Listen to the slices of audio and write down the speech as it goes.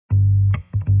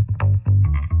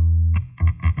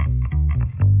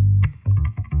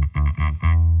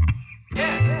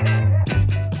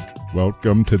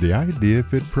Welcome to the Idea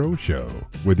Fit Pro Show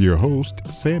with your host,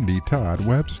 Sandy Todd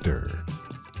Webster.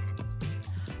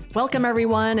 Welcome,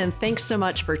 everyone, and thanks so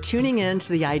much for tuning in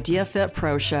to the Idea Fit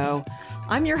Pro Show.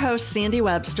 I'm your host, Sandy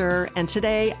Webster, and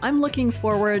today I'm looking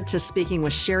forward to speaking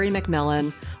with Sherry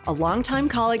McMillan, a longtime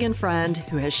colleague and friend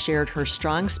who has shared her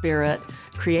strong spirit,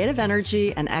 creative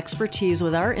energy, and expertise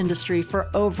with our industry for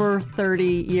over 30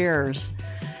 years.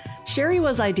 Sherry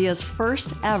was IDEA's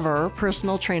first ever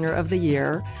Personal Trainer of the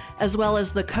Year, as well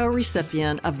as the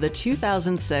co-recipient of the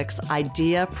 2006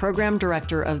 IDEA Program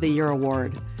Director of the Year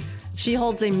Award. She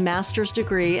holds a master's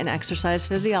degree in exercise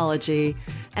physiology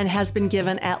and has been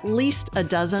given at least a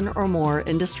dozen or more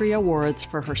industry awards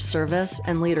for her service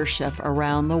and leadership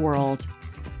around the world.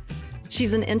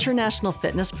 She's an international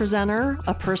fitness presenter,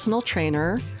 a personal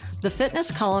trainer, the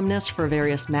fitness columnist for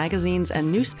various magazines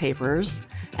and newspapers,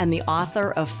 and the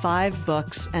author of 5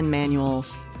 books and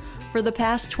manuals. For the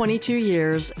past 22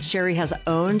 years, Sherry has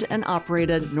owned and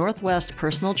operated Northwest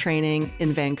Personal Training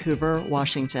in Vancouver,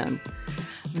 Washington.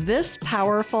 This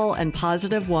powerful and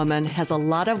positive woman has a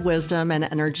lot of wisdom and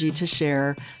energy to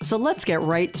share, so let's get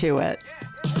right to it.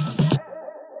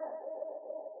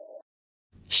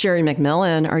 Sherry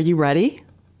McMillan, are you ready?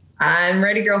 I'm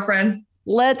ready, girlfriend.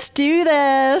 Let's do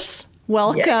this.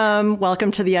 Welcome.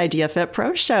 Welcome to the Idea Fit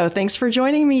Pro Show. Thanks for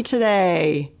joining me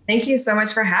today. Thank you so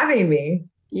much for having me.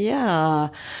 Yeah.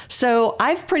 So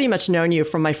I've pretty much known you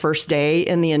from my first day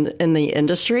in the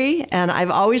industry, and I've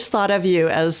always thought of you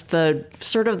as the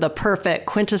sort of the perfect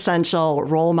quintessential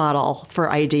role model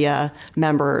for IDEA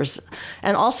members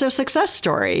and also success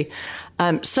story.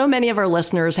 So many of our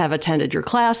listeners have attended your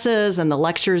classes and the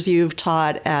lectures you've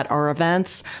taught at our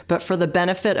events, but for the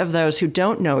benefit of those who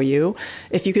don't know you,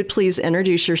 if you could please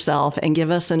introduce yourself and give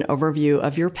us an overview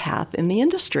of your path in the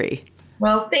industry.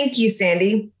 Well, thank you,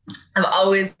 Sandy. I've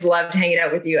always loved hanging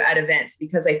out with you at events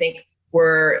because I think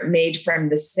we're made from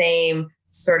the same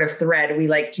sort of thread. We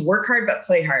like to work hard, but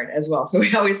play hard as well. So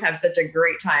we always have such a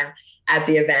great time at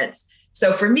the events.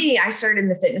 So for me, I started in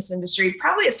the fitness industry.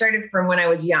 Probably it started from when I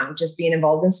was young, just being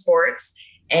involved in sports.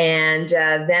 And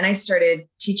then I started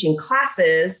teaching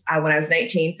classes when I was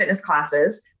 19, fitness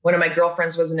classes. One of my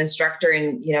girlfriends was an instructor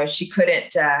and, she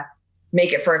couldn't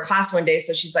make it for a class one day.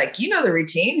 So she's like, you know the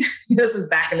routine. This was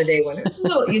back in the day when it was a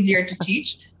little easier to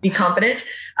teach, be competent.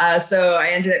 So I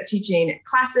ended up teaching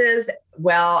classes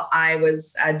while I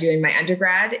was doing my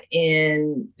undergrad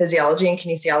in physiology and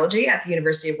kinesiology at the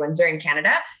University of Windsor in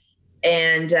Canada.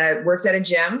 And worked at a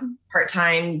gym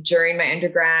part-time during my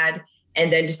undergrad,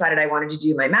 and then decided I wanted to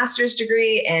do my master's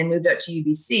degree and moved out to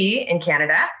UBC in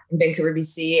Canada, in Vancouver,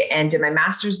 BC, and did my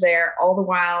master's there, all the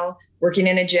while working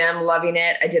in a gym, loving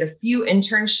it. I did a few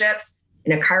internships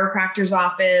in a chiropractor's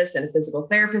office and a physical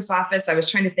therapist's office. I was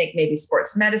trying to think maybe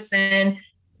sports medicine,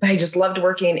 but I just loved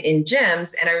working in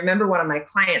gyms. And I remember one of my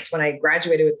clients, when I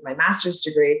graduated with my master's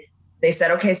degree, they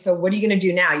said, okay, so what are you going to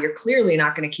do now? You're clearly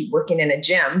not going to keep working in a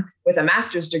gym with a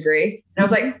master's degree. And I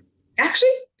was like,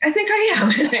 actually, I think I am.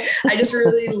 I just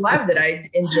really loved it. I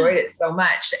enjoyed it so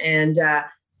much. And,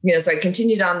 so I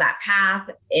continued on that path.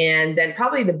 And then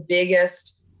probably the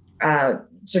biggest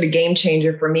sort of game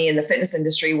changer for me in the fitness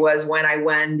industry was when I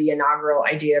won the inaugural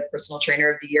IDEA Personal Trainer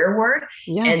of the Year Award.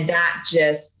 Yeah. And that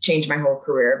just changed my whole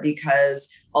career because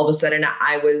all of a sudden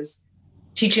I was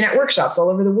teaching at workshops all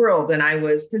over the world, and I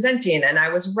was presenting and I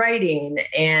was writing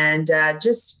and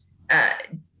just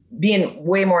being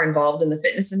way more involved in the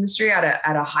fitness industry at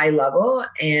a high level.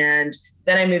 And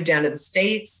then I moved down to the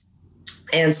States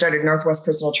and started Northwest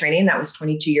Personal Training. That was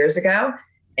 22 years ago,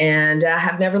 and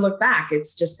have never looked back.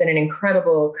 It's just been an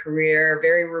incredible career,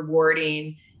 very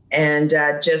rewarding, and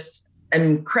just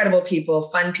incredible people,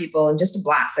 fun people, and just a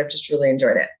blast. I've just really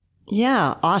enjoyed it.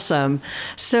 Yeah, awesome.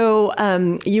 So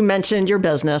you mentioned your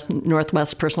business,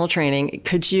 Northwest Personal Training.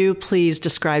 Could you please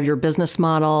describe your business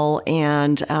model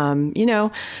and,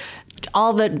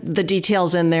 all the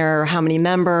details in there? How many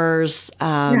members,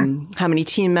 how many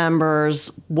team members?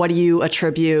 What do you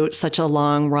attribute such a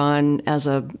long run as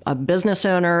a business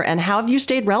owner? And how have you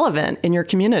stayed relevant in your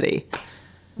community?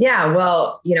 Yeah,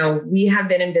 well, we have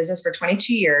been in business for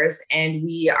 22 years, and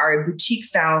we are a boutique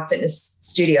style fitness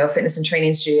and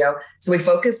training studio. So we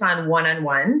focus on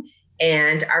one-on-one,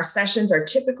 and our sessions are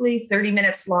typically 30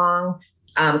 minutes long,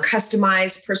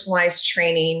 customized, personalized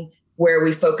training where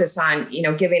we focus on,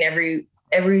 giving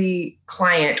every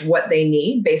client what they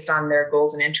need based on their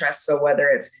goals and interests. So whether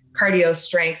it's cardio,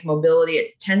 strength, mobility,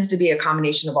 it tends to be a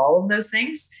combination of all of those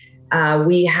things.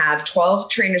 We have 12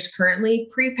 trainers currently.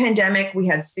 Pre-pandemic, we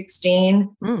had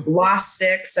 16, lost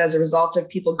 6 as a result of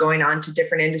people going on to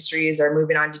different industries or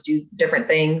moving on to do different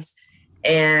things.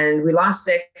 and we lost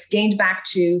 6, gained back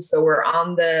 2. So we're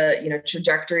on the,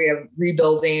 trajectory of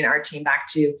rebuilding our team back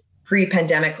to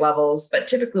pre-pandemic levels. But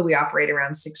typically we operate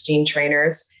around 16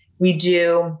 trainers. We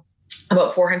do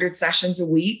about 400 sessions a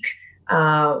week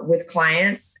with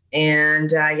clients.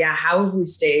 And how have we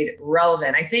stayed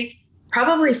relevant? I think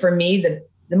probably for me,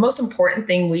 the most important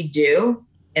thing we do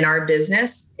in our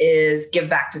business is give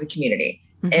back to the community.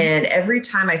 Mm-hmm. And every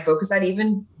time I focus that,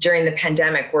 even during the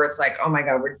pandemic where it's like, oh my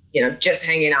God, we're, just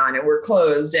hanging on and we're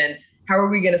closed and how are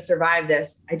we going to survive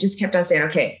this? I just kept on saying,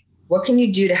 okay, what can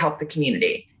you do to help the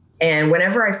community? And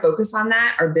whenever I focus on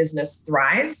that, our business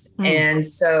thrives. Mm. And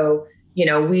so,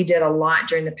 we did a lot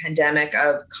during the pandemic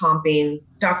of comping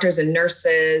doctors and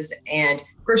nurses and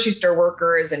grocery store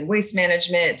workers and waste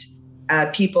management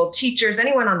people, teachers,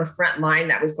 anyone on the front line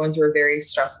that was going through a very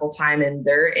stressful time in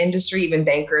their industry, even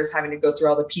bankers having to go through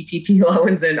all the PPP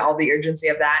loans and all the urgency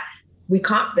of that. We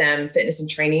comped them fitness and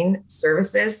training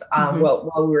services while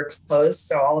we were closed.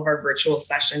 So all of our virtual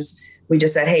sessions, we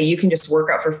just said, hey, you can just work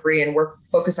out for free and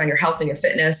focus on your health and your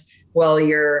fitness while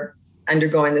you're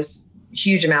undergoing this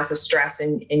huge amounts of stress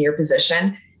in your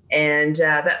position. And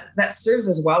that serves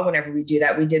as well whenever we do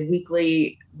that. We did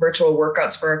weekly virtual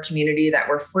workouts for our community that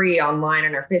were free online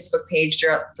on our Facebook page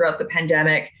throughout the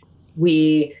pandemic.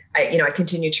 I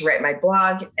continued to write my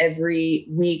blog every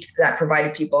week that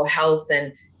provided people health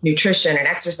and nutrition and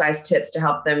exercise tips to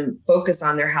help them focus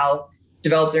on their health,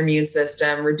 develop their immune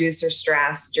system, reduce their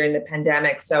stress during the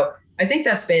pandemic. So I think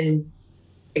that's been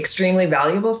extremely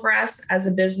valuable for us as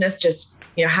a business. Just,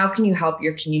 how can you help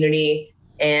your community?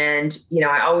 And,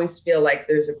 I always feel like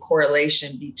there's a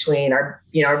correlation between our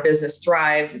business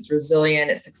thrives, it's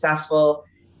resilient, it's successful.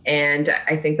 And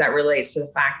I think that relates to the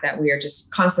fact that we are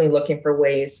just constantly looking for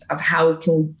ways of how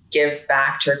can we give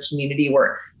back to our community.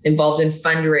 We're involved in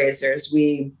fundraisers.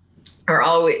 We are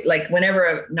always like, whenever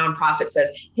a nonprofit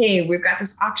says, hey, we've got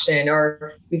this auction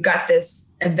or we've got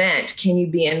this event, can you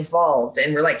be involved?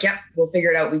 And we're like, yep, we'll figure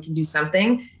it out. We can do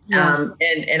something. Yeah.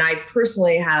 And I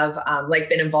personally have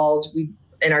been involved.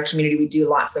 In our community, we do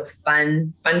lots of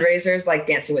fun fundraisers like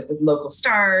Dancing with the Local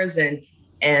Stars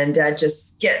and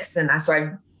just skits. And so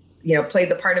I've, played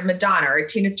the part of Madonna or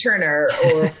Tina Turner,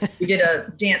 or we did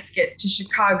a dance skit to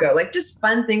Chicago, like just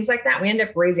fun things like that. We end up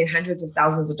raising hundreds of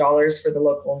thousands of dollars for the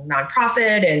local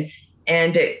nonprofit.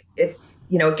 And it's,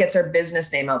 it gets our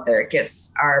business name out there. It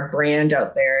gets our brand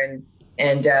out there. And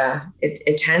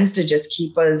it tends to just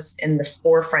keep us in the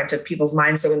forefront of people's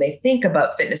minds. So when they think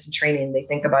about fitness and training, they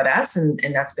think about us, and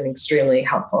that's been extremely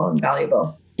helpful and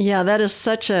valuable. Yeah, that is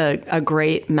such a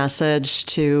great message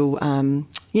to,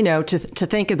 to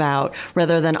think about,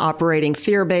 rather than operating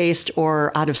fear-based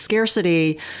or out of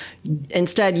scarcity.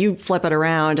 Instead, you flip it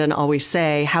around and always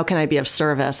say, how can I be of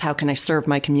service? How can I serve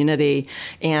my community?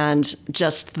 And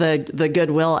just the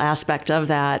goodwill aspect of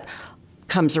that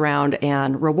comes around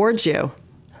and rewards you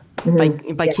by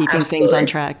keeping absolutely. Things on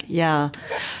track. Yeah.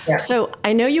 So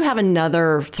I know you have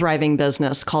another thriving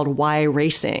business called Why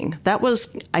Racing. That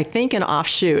was, I think, an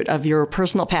offshoot of your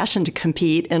personal passion to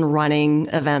compete in running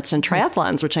events and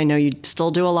triathlons, which I know you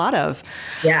still do a lot of.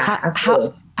 Yeah,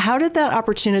 absolutely. How did that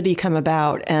opportunity come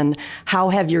about, and how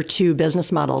have your two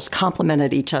business models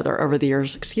complemented each other over the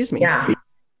years? Excuse me. Yeah.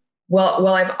 Well,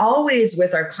 I've always,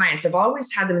 with our clients, I've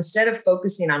always had them, instead of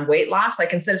focusing on weight loss,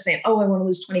 like instead of saying, oh, I want to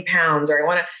lose 20 pounds, or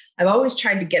I've always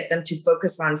tried to get them to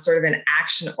focus on sort of an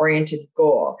action-oriented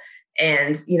goal.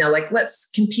 And, let's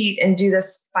compete and do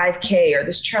this 5K or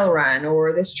this trail run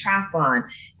or this triathlon.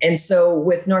 And so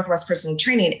with Northwest Personal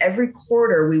Training, every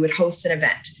quarter we would host an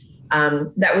event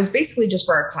that was basically just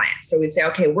for our clients. So we'd say,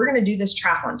 okay, we're going to do this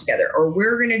triathlon together, or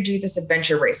we're going to do this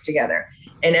adventure race together.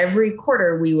 And every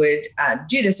quarter we would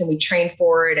do this, and we train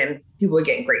for it, and people would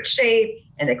get in great shape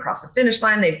and they cross the finish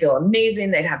line. They'd feel amazing.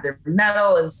 They'd have their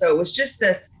medal. And so it was just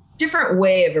this different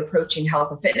way of approaching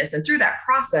health and fitness. And through that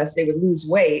process, they would lose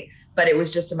weight, but it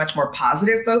was just a much more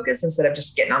positive focus instead of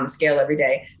just getting on the scale every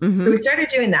day. Mm-hmm. So we started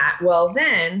doing that. Well,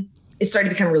 then it started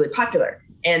to become really popular,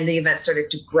 and the event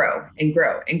started to grow and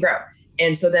grow and grow.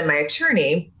 And so then my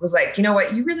attorney was like, you know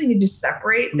what, you really need to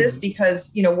separate this,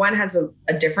 because, one has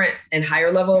a different and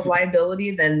higher level of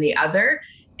liability than the other.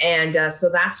 And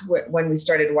so that's when we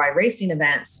started Why Racing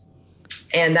events.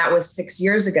 And that was 6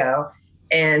 years ago.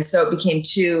 And so it became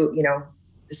two,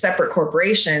 separate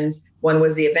corporations. One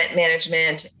was the event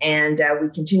management, and we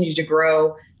continued to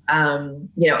grow,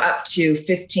 up to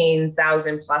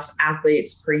 15,000 plus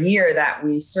athletes per year that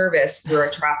we service through our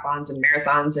triathlons and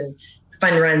marathons and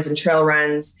fun runs and trail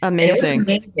runs.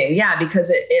 Amazing. Yeah,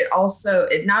 because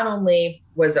it not only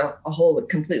was a whole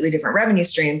completely different revenue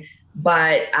stream,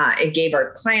 but it gave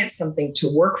our clients something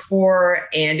to work for.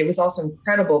 And it was also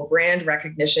incredible brand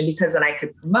recognition because then I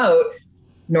could promote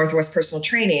Northwest Personal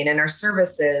Training and our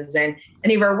services and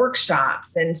any of our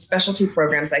workshops and specialty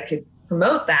programs. I could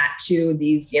promote that to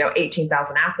these,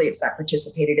 18,000 athletes that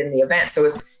participated in the event. So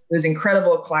it was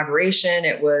incredible collaboration.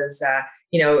 It was,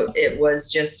 it was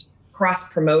just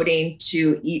cross promoting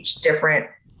to each different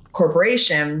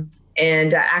corporation.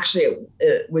 And actually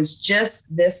it was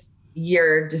just this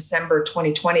year, December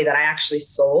 2020, that I actually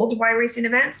sold Y Racing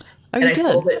Events. Oh, you did?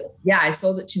 Sold it. Yeah, I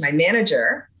sold it to my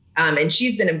manager. And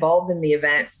she's been involved in the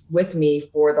events with me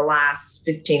for the last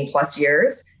 15 plus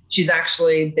years. She's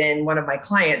actually been one of my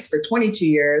clients for 22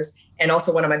 years and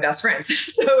also one of my best friends.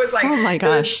 So it was like, oh my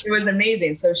gosh, it was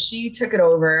amazing. So she took it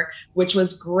over, which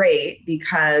was great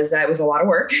because it was a lot of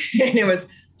work and it was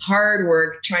hard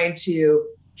work trying to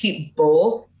keep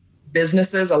both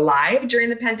businesses alive during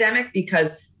the pandemic,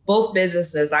 because both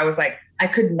businesses, I was like, I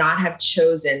could not have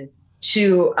chosen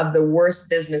two of the worst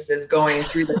businesses going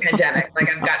through the pandemic. Like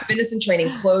I've got fitness and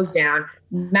training closed down,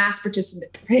 mass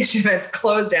participation events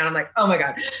closed down. I'm like, oh my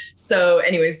God. So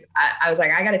anyways, I was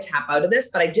like, I got to tap out of this,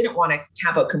 but I didn't want to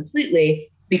tap out completely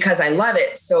because I love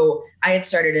it. So I had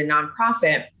started a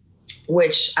nonprofit,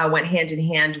 which went hand in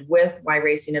hand with Y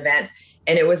Racing Events.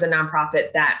 And it was a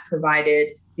nonprofit that provided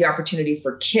the opportunity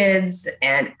for kids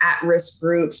and at-risk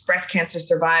groups, breast cancer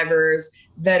survivors,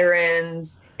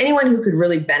 veterans, anyone who could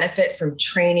really benefit from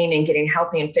training and getting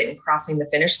healthy and fit and crossing the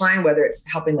finish line, whether it's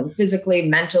helping them physically,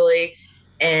 mentally.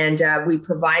 And we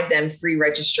provide them free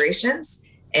registrations.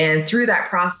 And through that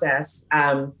process,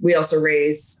 we also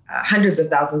raise hundreds of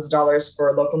thousands of dollars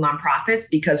for local nonprofits,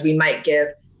 because we might give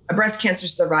a breast cancer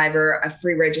survivor a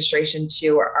free registration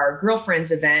to our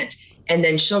girlfriend's event. And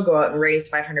then she'll go out and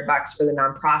raise $500 for the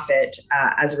nonprofit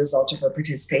as a result of her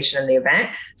participation in the event.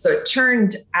 So it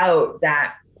turned out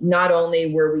that not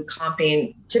only were we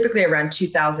comping typically around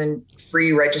 2,000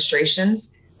 free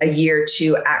registrations a year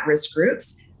to at-risk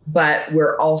groups, but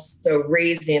we're also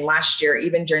raising, last year,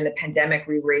 even during the pandemic,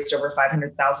 we raised over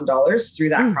 $500,000 through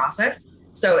that process.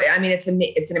 So, I mean, it's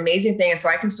an amazing thing. And so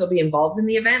I can still be involved in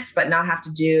the events, but not have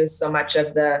to do so much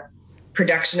of the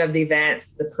production of the events,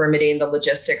 the permitting, the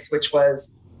logistics, which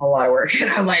was a lot of work. And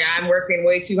I was like, I'm working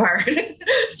way too hard.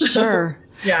 So, sure.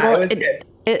 Yeah, well, it was good.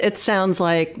 It sounds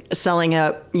like selling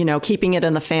up, keeping it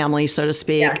in the family, so to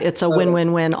speak. Yes, it's a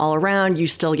win-win-win all around. You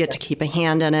still get to keep a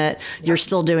hand in it. You're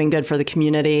still doing good for the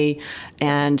community.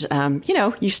 And,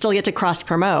 you still get to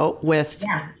cross-promote with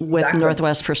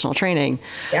Northwest Personal Training,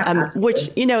 which,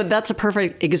 that's a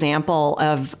perfect example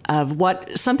of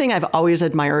something I've always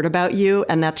admired about you,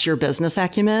 and that's your business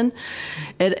acumen.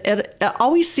 It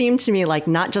always seemed to me like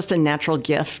not just a natural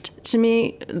gift to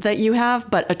me that you have,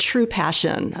 but a true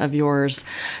passion of yours.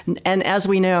 And as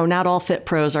we know, not all fit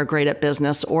pros are great at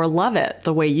business or love it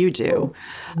the way you do.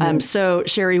 So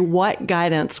Sherry, what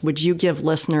guidance would you give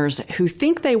listeners who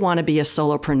think they want to be a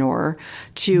solopreneur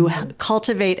to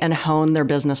cultivate and hone their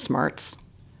business smarts?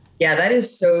 Yeah, that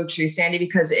is so true, Sandy,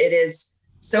 because it is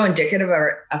so indicative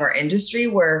of our industry,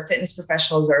 where fitness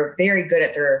professionals are very good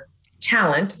at their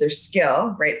talent, their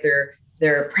skill, right?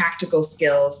 Their practical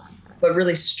skills, but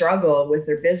really struggle with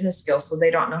their business skills. So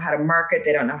they don't know how to market.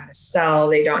 They don't know how to sell.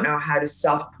 They don't know how to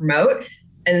self-promote,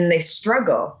 and they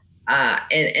struggle.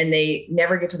 And they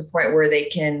never get to the point where they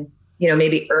can,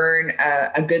 maybe earn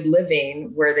a good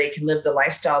living, where they can live the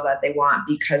lifestyle that they want,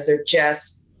 because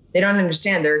they don't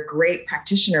understand. They're a great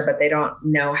practitioner, but they don't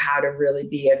know how to really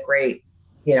be a great,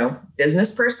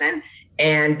 business person.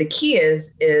 And the key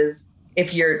is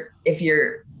if you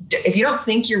don't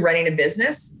think you're running a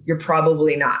business, you're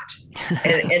probably not.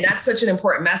 And that's such an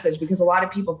important message, because a lot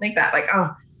of people think that, like,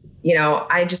 oh,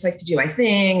 I just like to do my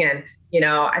thing. And,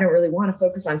 I don't really want to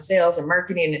focus on sales and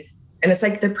marketing. And it's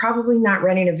like, they're probably not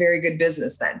running a very good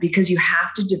business then, because you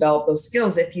have to develop those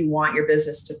skills if you want your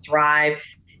business to thrive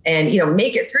and,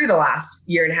 make it through the last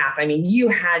year and a half. I mean, you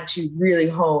had to really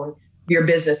hone your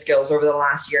business skills over the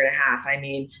last year and a half. I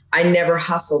mean, I never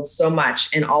hustled so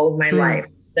much in all of my life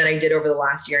that I did over the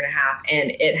last year and a half.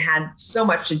 And it had so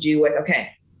much to do with, okay,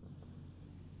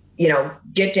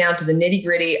 get down to the nitty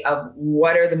gritty of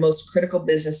what are the most critical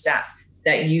business steps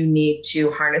that you need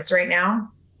to harness right now.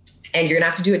 And you're gonna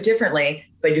have to do it differently,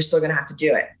 but you're still gonna have to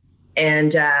do it.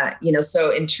 And,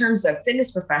 so in terms of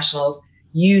fitness professionals,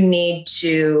 you need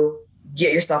to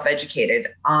get yourself educated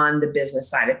on the business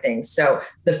side of things. So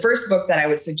the first book that I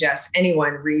would suggest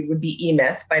anyone read would be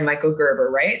E-Myth by Michael Gerber,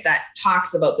 right? That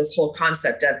talks about this whole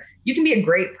concept of you can be a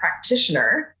great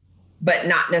practitioner but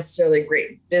not necessarily a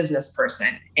great business person.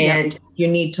 And you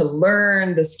need to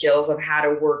learn the skills of how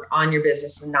to work on your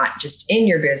business and not just in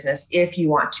your business if you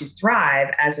want to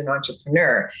thrive as an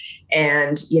entrepreneur.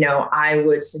 And, I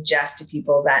would suggest to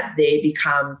people that they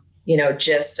become,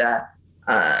 just a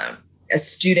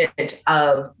student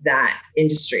of that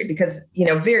industry, because,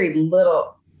 very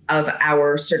little of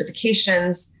our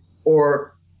certifications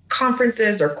or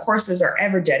conferences or courses are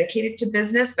ever dedicated to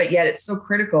business, but yet it's so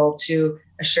critical to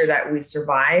assure that we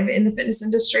survive in the fitness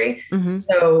industry. Mm-hmm.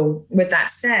 So with that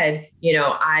said,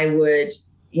 I would,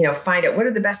 find out what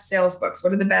are the best sales books,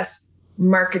 what are the best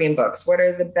marketing books, what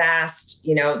are the best,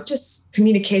 just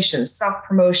communications,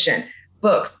 self-promotion,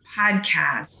 books,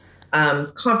 podcasts,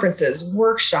 conferences,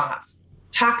 workshops.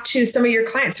 Talk to some of your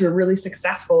clients who are really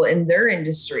successful in their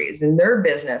industries, in their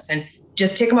business, and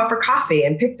just take them up for coffee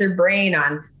and pick their brain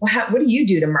on, well, what do you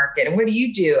do to market? And what do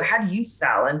you do? How do you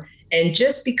sell? And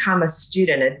just become a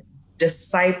student, a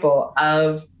disciple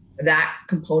of that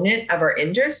component of our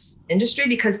industry,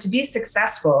 because to be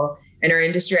successful in our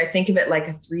industry, I think of it like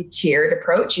a 3-tiered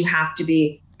approach. You have to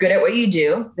be good at what you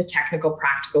do, the technical,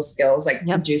 practical skills, like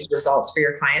produce results for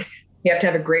your clients. You have to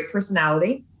have a great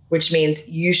personality, which means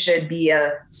you should be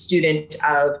a student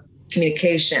of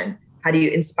communication. How do you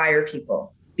inspire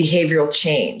people? Behavioral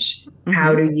change. Mm-hmm.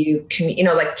 How do you,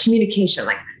 like communication,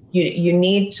 like you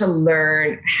need to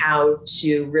learn how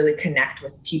to really connect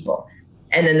with people.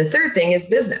 And then the third thing is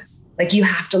business. Like you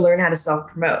have to learn how to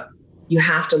self-promote. You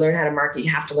have to learn how to market. You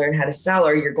have to learn how to sell,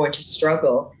 or you're going to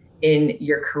struggle in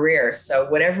your career. So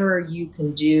whatever you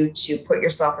can do to put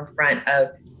yourself in front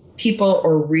of people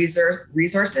or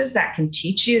resources that can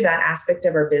teach you that aspect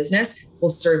of our business will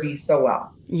serve you so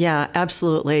well. Yeah,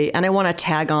 absolutely. And I want to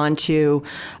tag on to,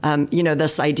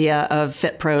 this idea of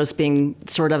Fit Pros being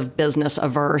sort of business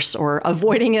averse or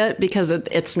avoiding it because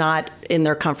it's not in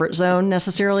their comfort zone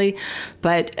necessarily.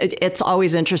 But it's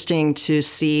always interesting to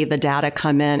see the data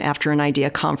come in after an idea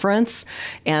conference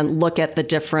and look at the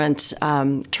different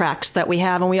tracks that we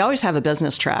have. And we always have a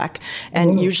business track.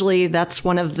 And usually that's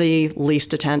one of the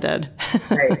least attended.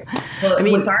 Right. Well,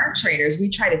 with our trainers, we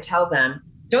try to tell them,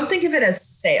 don't think of it as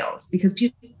sales, because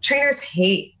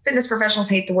fitness professionals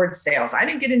hate the word sales. I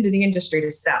didn't get into the industry to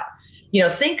sell.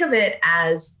 Think of it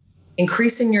as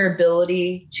increasing your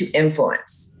ability to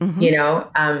influence,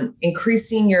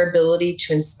 increasing your ability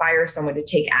to inspire someone to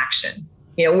take action,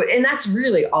 and that's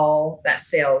really all that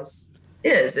sales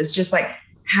is. It's just like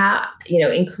how,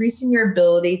 increasing your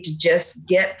ability to just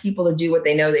get people to do what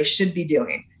they know they should be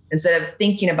doing, instead of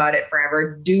thinking about it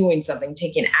forever, doing something,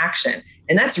 taking action.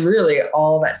 And that's really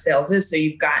all that sales is. So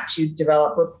you've got to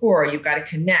develop rapport. You've got to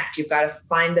connect. You've got to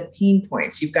find the pain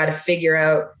points. You've got to figure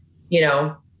out,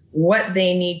 what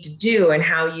they need to do and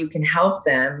how you can help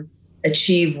them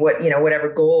achieve whatever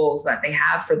goals that they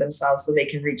have for themselves so they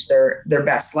can reach their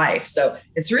best life. So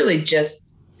it's really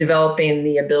just developing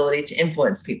the ability to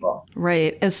influence people.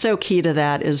 Right. And so key to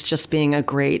that is just being a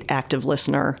great active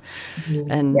listener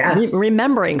and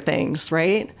remembering things,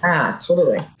 right?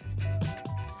 Totally.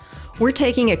 We're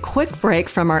taking a quick break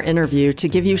from our interview to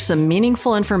give you some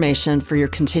meaningful information for your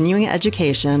continuing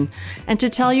education and to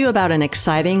tell you about an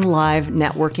exciting live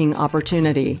networking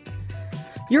opportunity.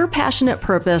 Your passionate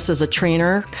purpose as a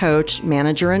trainer, coach,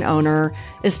 manager, and owner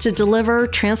is to deliver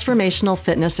transformational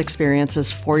fitness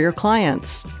experiences for your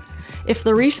clients. If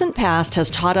the recent past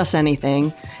has taught us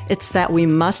anything, it's that we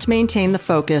must maintain the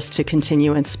focus to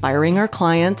continue inspiring our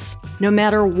clients, no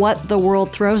matter what the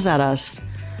world throws at us.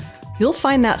 You'll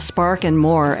find that spark and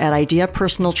more at Idea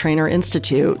Personal Trainer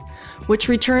Institute, which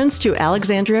returns to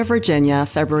Alexandria, Virginia,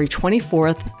 February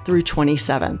 24th through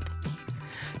 27th.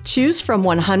 Choose from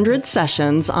 100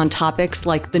 sessions on topics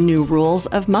like the new rules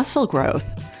of muscle growth,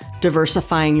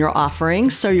 diversifying your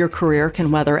offerings so your career can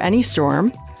weather any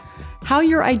storm, how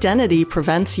your identity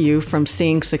prevents you from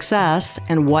seeing success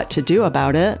and what to do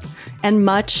about it, and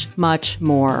much, much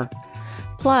more.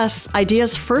 Plus,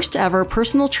 Idea's first ever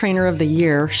Personal Trainer of the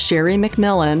Year, Sherry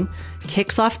McMillan,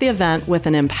 kicks off the event with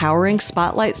an empowering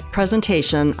spotlight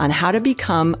presentation on how to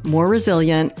become more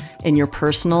resilient in your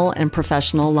personal and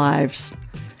professional lives.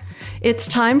 It's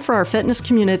time for our fitness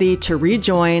community to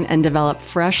rejoin and develop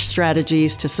fresh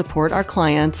strategies to support our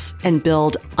clients and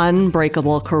build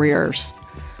unbreakable careers.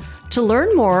 To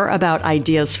learn more about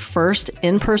Idea's first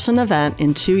in-person event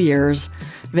in 2 years,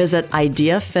 visit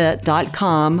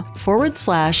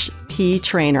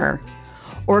ideafit.com/ptrainer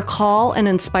or call an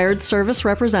Inspired Service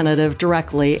representative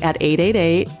directly at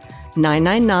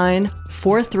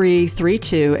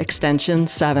 888-999-4332 extension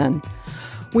 7.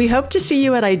 We hope to see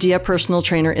you at Idea Personal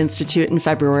Trainer Institute in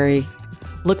February.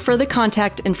 Look for the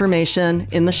contact information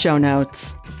in the show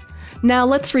notes. Now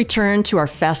let's return to our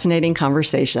fascinating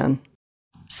conversation.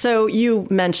 So you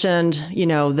mentioned,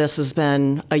 this has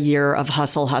been a year of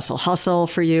hustle, hustle, hustle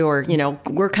for you, or,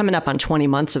 we're coming up on 20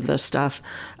 months of this stuff.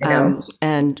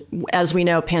 And as we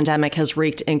know, pandemic has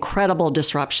wreaked incredible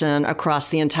disruption across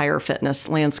the entire fitness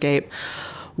landscape.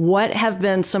 What have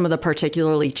been some of the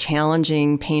particularly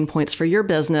challenging pain points for your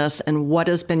business, and what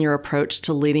has been your approach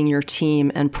to leading your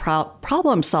team and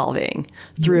problem solving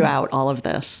throughout all of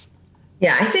this?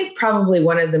 Yeah, I think probably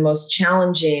one of the most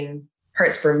challenging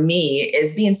parts for me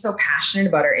is being so passionate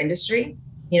about our industry,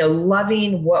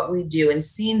 loving what we do and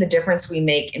seeing the difference we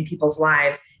make in people's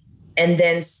lives, and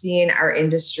then seeing our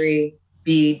industry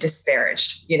be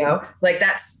disparaged, like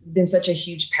that's been such a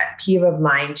huge pet peeve of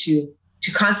mine to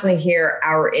constantly hear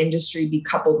our industry be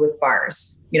coupled with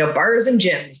bars, bars and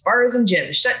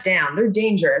gyms shut down. They're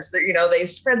dangerous. They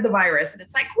spread the virus. And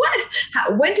it's like,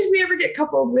 what? When did we ever get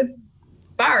coupled with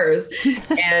bars?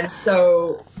 And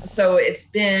so it's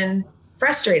been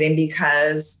frustrating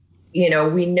because,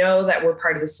 we know that we're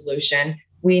part of the solution.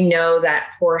 We know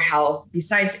that poor health,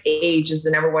 besides age, is the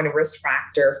number one risk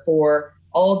factor for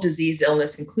all disease,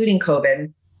 illness, including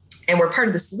COVID. And we're part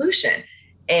of the solution.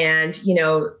 And,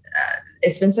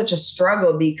 it's been such a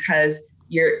struggle because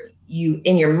you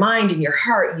in your mind, in your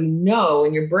heart, in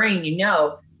your brain,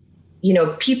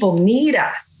 people need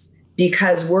us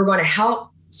because we're going to help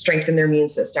strengthen their immune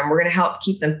system. We're going to help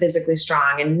keep them physically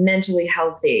strong and mentally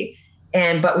healthy.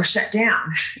 But we're shut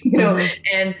down,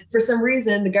 and for some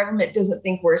reason, the government doesn't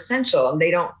think we're essential, and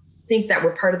they don't think that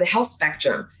we're part of the health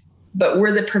spectrum, but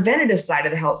we're the preventative side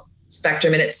of the health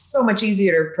spectrum. And it's so much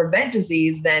easier to prevent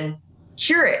disease than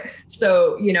cure it.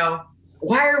 So,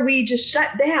 why are we just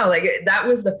shut down? Like that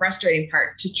was the frustrating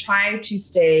part, to try to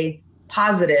stay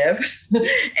positive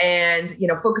and,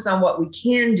 focus on what we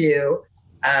can do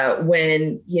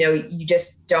when, you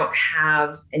just don't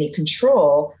have any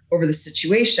control over the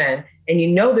situation. And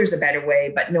there's a better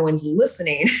way, but no one's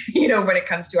listening, when it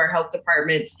comes to our health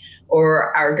departments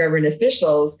or our government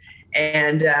officials.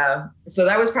 And so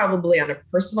that was probably on a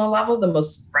personal level, the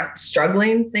most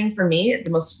struggling thing for me.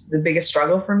 The biggest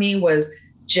struggle for me was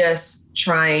just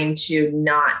trying to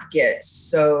not get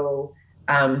so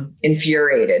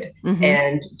infuriated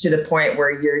and to the point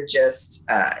where you're just,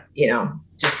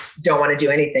 just don't want to do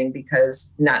anything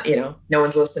because no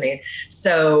one's listening.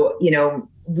 So,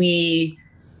 we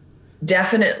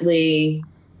definitely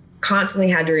constantly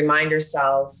had to remind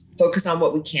ourselves, focus on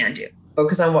what we can do.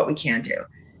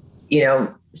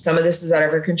 Some of this is out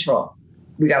of our control.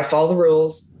 We got to follow the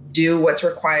rules, do what's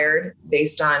required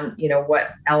based on, what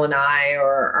L&I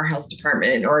or our health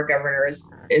department or our governor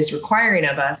is requiring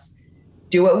of us.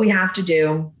 Do what we have to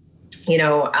do,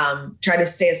 try to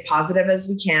stay as positive as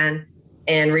we can.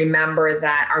 And remember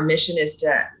that our mission is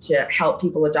to help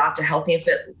people adopt a healthy and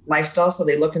fit lifestyle so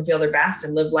they look and feel their best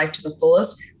and live life to the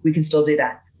fullest. We can still do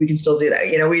that. We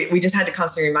we just had to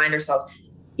constantly remind ourselves,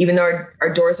 even though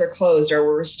our doors are closed or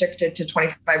we're restricted to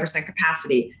 25%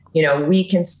 capacity, we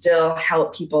can still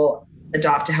help people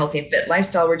adopt a healthy and fit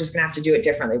lifestyle. We're just going to have to do it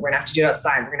differently. We're going to have to do it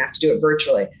outside. We're going to have to do it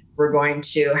virtually. We're going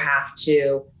to have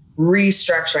to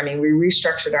restructure. We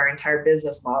restructured our entire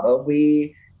business model.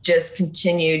 We just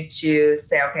continued to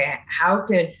say, okay, how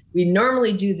can we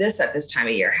normally do this at this time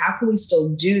of year? How can we still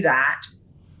do that?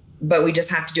 But we just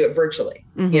have to do it virtually.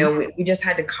 We just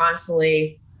had to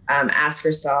constantly ask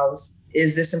ourselves,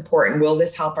 is this important? Will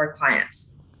this help our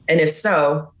clients? And if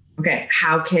so, okay,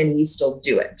 how can we still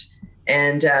do it?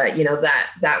 And,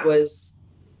 that was,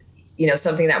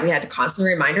 something that we had to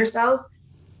constantly remind ourselves.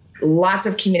 Lots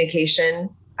of communication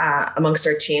amongst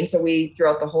our team. So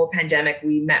throughout the whole pandemic,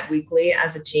 we met weekly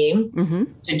as a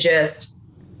team to just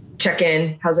check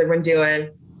in, how's everyone doing,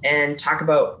 and talk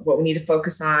about what we need to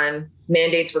focus on.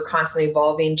 Mandates were constantly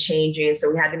evolving, changing.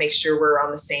 So we had to make sure we're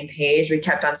on the same page. We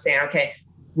kept on saying, okay,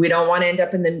 we don't want to end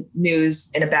up in the news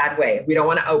in a bad way. We don't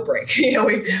want to outbreak. We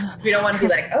don't want to be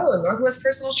like, oh, Northwest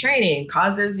Personal Training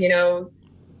causes,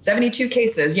 72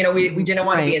 cases. We didn't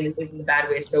want to be in the news in the bad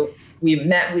way. So we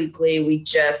met weekly. We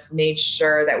just made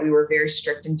sure that we were very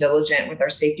strict and diligent with our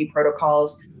safety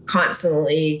protocols,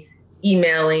 constantly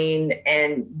emailing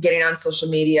and getting on social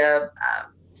media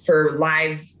for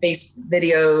live face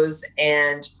videos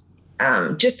and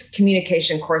just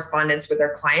communication correspondence with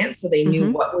our clients. So they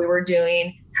knew what we were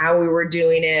doing, how we were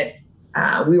doing it.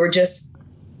 We were just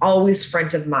always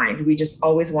front of mind. We just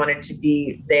always wanted to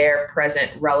be there,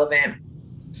 present, relevant.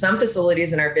 Some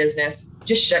facilities in our business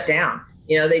just shut down.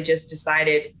 They just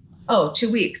decided,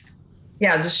 2 weeks.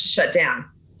 Yeah, just shut down.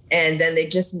 And then they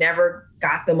just never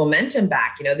got the momentum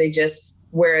back.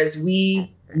 Whereas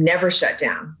we never shut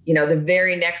down. The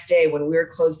very next day when we were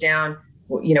closed down,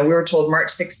 we were told March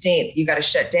 16th, you got to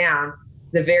shut down.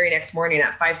 The very next morning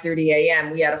at 5:30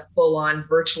 a.m., we had a full-on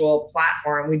virtual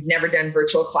platform. We'd never done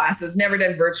virtual classes, never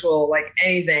done virtual, like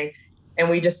anything. And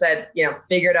we just said,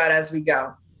 figure it out as we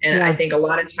go. And I think a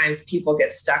lot of times people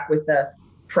get stuck with the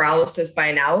paralysis by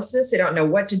analysis. They don't know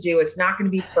what to do. It's not going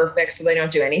to be perfect, so they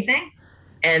don't do anything.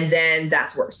 And then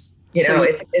that's worse.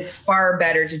 It's far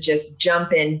better to just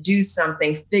jump in, do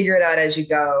something, figure it out as you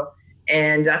go.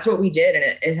 And that's what we did.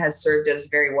 And it has served us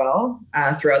very well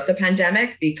throughout the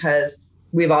pandemic, because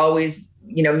we've always,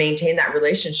 maintained that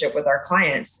relationship with our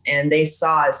clients, and they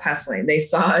saw us hustling. They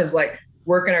saw us like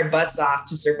working our butts off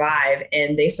to survive,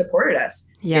 and they supported us,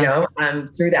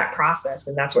 through that process.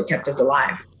 And that's what kept us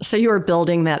alive. So you were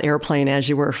building that airplane as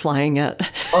you were flying it.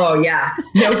 Oh yeah,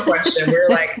 no question. We were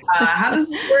like, how does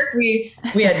this work?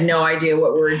 We had no idea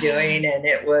what we were doing. And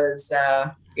it was,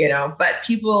 but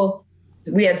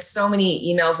we had so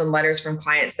many emails and letters from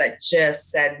clients that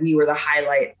just said we were the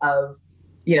highlight of,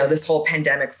 this whole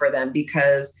pandemic for them,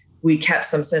 because we kept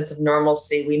some sense of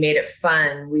normalcy. We made it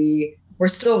fun. We're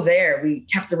still there. We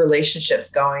kept the relationships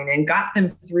going and got them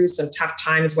through some tough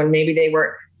times when maybe they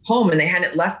were home and they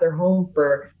hadn't left their home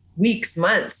for weeks,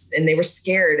 months, and they were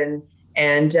scared and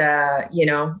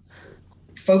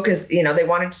focused, they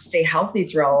wanted to stay healthy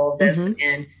through all of this. Mm-hmm.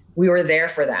 And we were there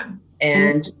for them.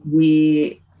 And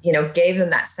we, gave them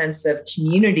that sense of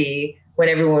community when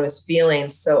everyone was feeling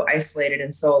so isolated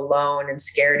and so alone and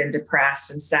scared and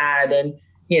depressed and sad and,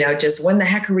 just when the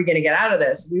heck are we going to get out of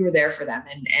this? We were there for them,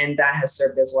 and that has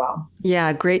served as well.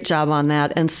 Yeah, great job on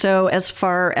that. And so as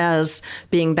far as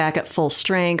being back at full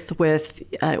strength with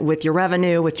your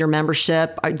revenue, with your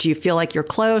membership, do you feel like you're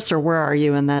close, or where are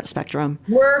you in that spectrum?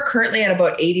 We're currently at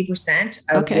about 80%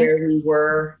 of where we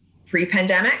were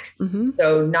pre-pandemic. Mm-hmm.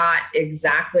 So not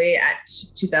exactly at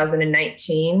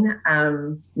 2019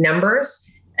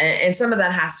 numbers. And some of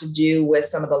that has to do with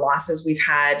some of the losses we've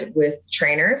had with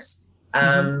trainers.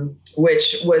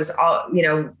 Which was all,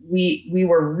 we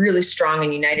were really strong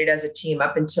and united as a team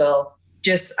up until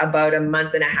just about a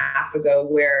month and a half ago,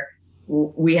 where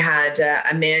we had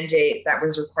a mandate that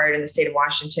was required in the state of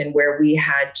Washington, where we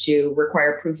had to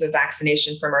require proof of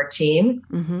vaccination from our team.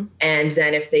 Mm-hmm. And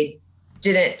then if they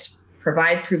didn't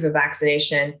provide proof of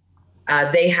vaccination,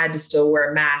 they had to still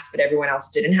wear a mask, but everyone else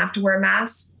didn't have to wear a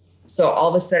mask. So all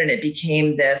of a sudden it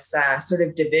became this sort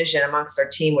of division amongst our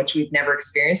team, which we've never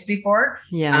experienced before,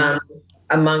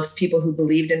 amongst people who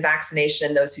believed in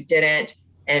vaccination, those who didn't,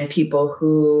 and people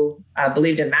who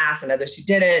believed in masks and others who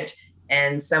didn't,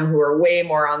 and some who are way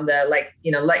more on the, let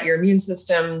your immune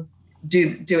system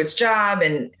do its job.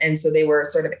 And so they were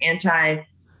sort of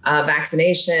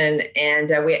anti-vaccination.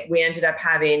 And we ended up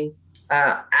having,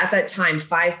 at that time,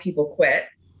 5 people quit.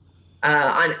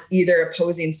 On either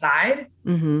opposing side.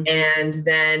 Mm-hmm. And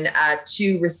then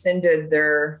 2 rescinded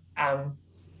their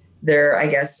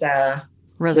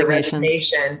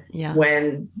resignation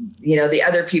when, the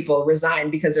other people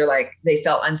resigned because they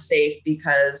felt unsafe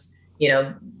because,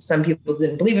 some people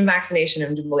didn't believe in vaccination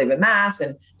and didn't believe in masks.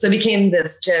 And so it became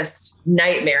this just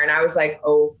nightmare. And I was like,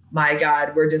 oh my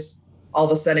God, we're just all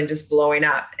of a sudden just blowing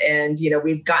up. And,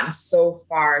 we've gotten so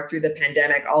far through the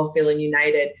pandemic, all feeling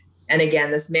united. And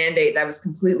again, this mandate that was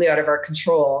completely out of our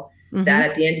control, mm-hmm. that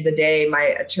at the end of the day, my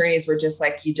attorneys were just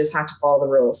like, you just have to follow the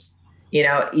rules,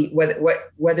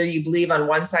 whether you believe on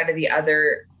one side or the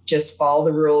other, just follow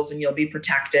the rules and you'll be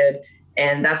protected.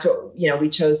 And that's what, we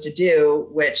chose to do,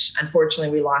 which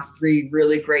unfortunately we lost 3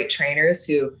 really great trainers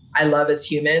who I love as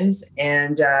humans.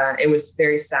 And it was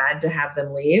very sad to have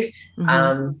them leave.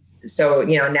 Mm-hmm. So,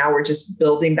 now we're just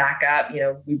building back up.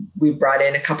 We brought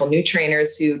in a couple new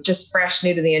trainers who just fresh,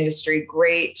 new to the industry,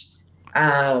 great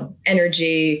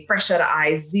energy, fresh out of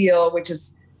eye, zeal, which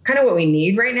is kind of what we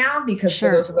need right now, because for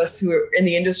those of us who are in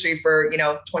the industry for,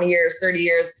 20 years, 30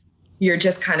 years, you're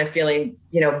just kind of feeling,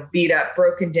 beat up,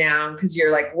 broken down, because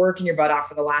you're like working your butt off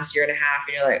for the last year and a half.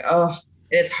 And you're like, oh,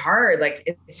 and it's hard.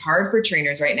 It's hard for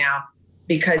trainers right now,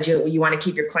 because you want to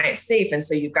keep your clients safe. And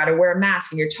so you've got to wear a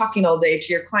mask and you're talking all day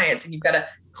to your clients and you've got to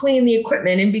clean the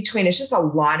equipment in between. It's just a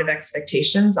lot of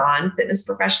expectations on fitness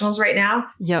professionals right now.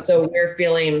 Yep. So we're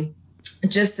feeling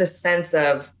just a sense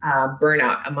of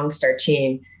burnout amongst our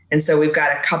team. And so we've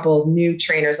got a couple new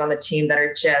trainers on the team that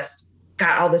are just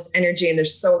got all this energy and they're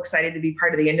so excited to be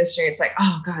part of the industry. It's like,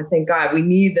 oh God, thank God, we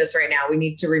need this right now. We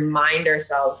need to remind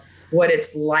ourselves what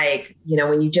it's like,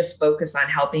 when you just focus on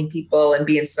helping people and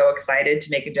being so excited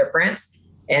to make a difference.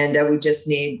 And we just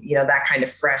need, that kind of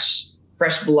fresh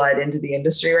blood into the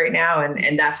industry right now.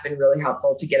 And that's been really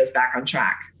helpful to get us back on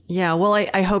track. Yeah, well,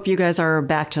 I hope you guys are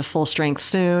back to full strength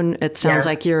soon. It sounds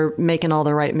like you're making all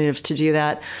the right moves to do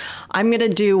that. I'm going to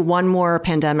do one more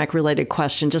pandemic related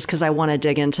question just because I want to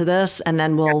dig into this, and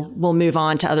then we'll move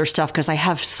on to other stuff because I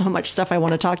have so much stuff I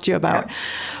want to talk to you about. Yeah.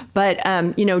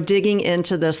 But, digging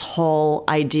into this whole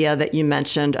idea that you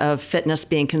mentioned of fitness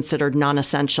being considered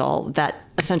non-essential, that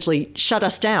essentially shut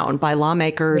us down by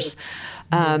lawmakers.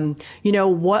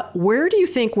 Where do you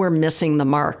think we're missing the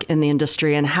mark in the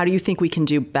industry, and how do you think we can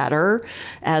do better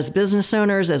as business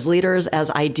owners, as leaders,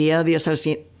 as IDEA, the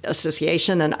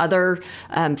association, and other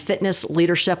fitness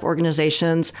leadership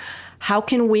organizations? How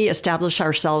can we establish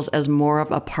ourselves as more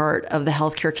of a part of the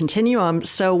healthcare continuum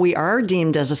so we are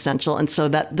deemed as essential and so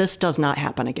that this does not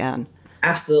happen again?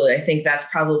 Absolutely. I think that's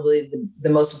probably the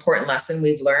most important lesson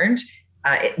we've learned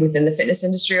within the fitness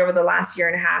industry over the last year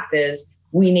and a half is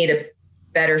we need a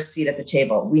better seat at the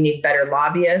table. We need better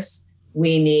lobbyists.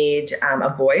 We need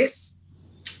a voice.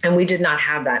 And we did not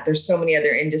have that. There's so many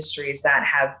other industries that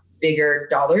have bigger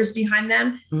dollars behind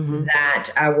them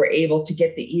that were able to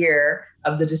get the ear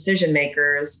of the decision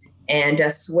makers and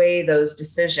sway those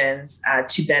decisions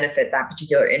to benefit that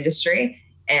particular industry.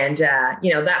 And,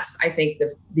 that's, I think,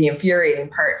 the infuriating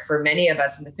part for many of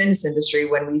us in the fitness industry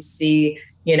when we see,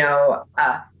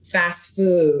 fast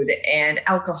food and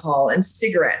alcohol and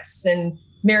cigarettes and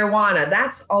marijuana,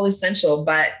 that's all essential.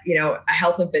 But, a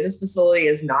health and fitness facility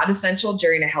is not essential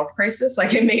during a health crisis.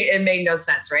 Like it made no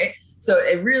sense, right? So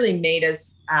it really made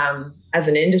us as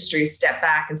an industry step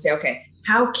back and say, okay,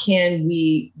 how can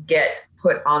we get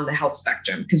put on the health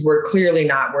spectrum? Because we're clearly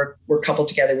not, we're coupled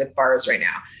together with bars right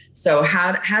now. So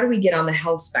how do we get on the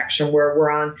health spectrum where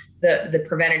we're on the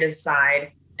preventative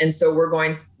side? And so we're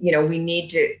going, we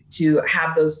need to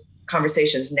have those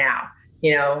conversations now,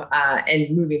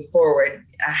 and moving forward,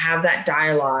 have that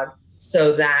dialogue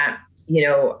so that,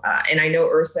 and I know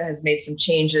IHRSA has made some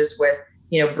changes with,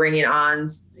 bringing on,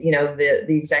 the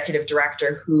executive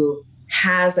director who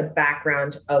has a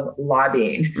background of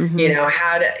lobbying,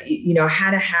 how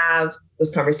to have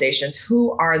those conversations,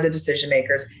 who are the decision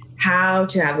makers, how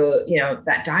to have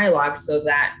that dialogue so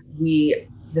that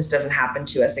this doesn't happen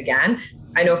to us again.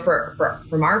 I know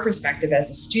from our perspective as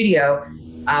a studio,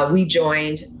 we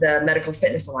joined the Medical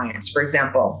Fitness Alliance, for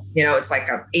example. It's like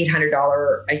a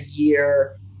 $800 a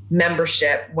year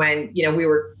membership when, we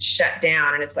were shut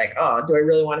down, and it's like, oh, do I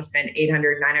really want to spend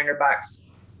 $800-900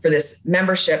 for this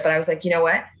membership? But I was like, you know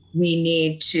what? We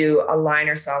need to align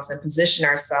ourselves and position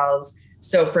ourselves.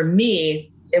 So for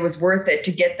me, it was worth it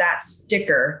to get that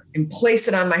sticker and place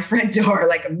it on my front door,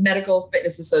 like a Medical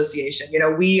Fitness Association.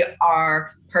 We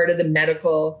are part of the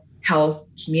medical health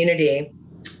community.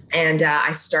 And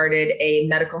I started a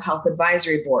medical health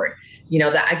advisory board,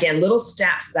 that again, little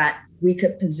steps that we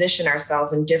could position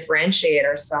ourselves and differentiate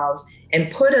ourselves and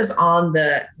put us on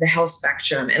the health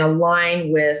spectrum and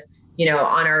align with,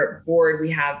 on our board,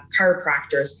 we have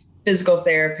chiropractors, physical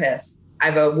therapists. I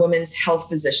have a women's health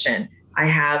physician. I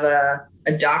have a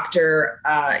doctor,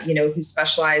 who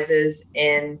specializes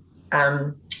in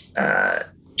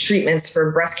treatments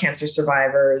for breast cancer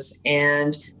survivors.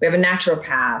 And we have a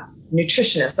naturopath,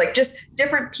 nutritionist, like just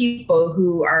different people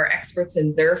who are experts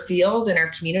in their field in our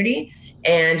community.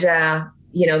 And,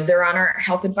 they're on our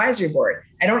health advisory board.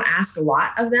 I don't ask a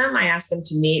lot of them. I ask them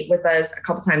to meet with us a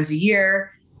couple times a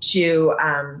year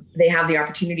they have the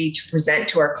opportunity to present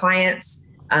to our clients,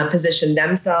 position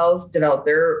themselves, develop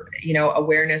their,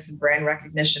 awareness and brand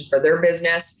recognition for their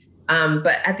business.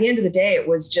 But at the end of the day, it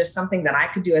was just something that I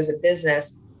could do as a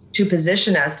business to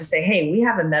position us to say, hey, we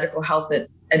have a medical health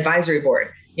advisory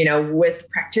board, with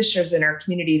practitioners in our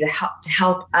community to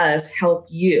help us help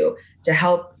you,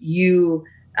 achieve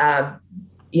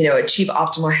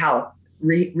optimal health,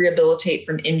 rehabilitate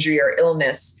from injury or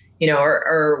illness,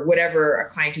 or whatever a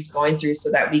client is going through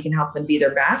so that we can help them be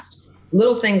their best.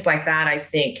 Little things like that, I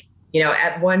think,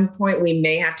 at one point we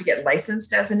may have to get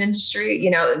licensed as an industry.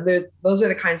 Those are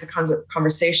the kinds of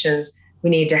conversations we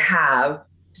need to have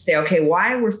to say, okay,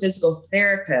 why were physical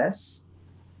therapists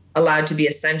allowed to be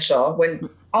essential when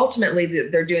ultimately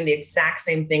they're doing the exact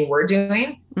same thing we're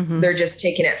doing? They're just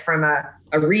taking it from a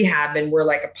rehab and we're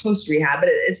like a post-rehab, but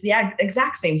it's the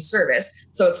exact same service.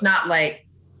 So it's not like,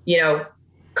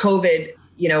 COVID,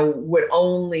 would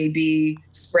only be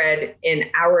spread in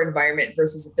our environment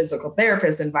versus a physical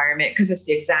therapist environment, because it's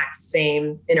the exact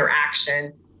same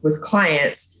interaction with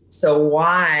clients. So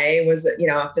why was it,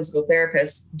 a physical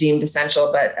therapist deemed essential,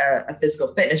 but a physical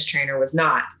fitness trainer was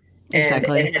not? And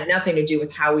exactly. It had nothing to do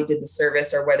with how we did the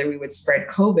service or whether we would spread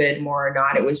COVID more or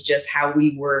not. It was just how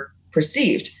we were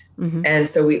perceived. And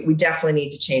so we definitely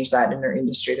need to change that in our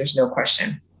industry. There's no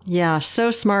question. Yeah,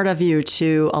 so smart of you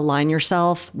to align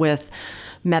yourself with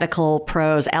medical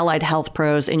pros, allied health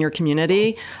pros in your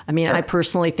community. I mean, I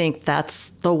personally think that's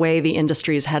the way the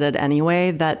industry is headed anyway,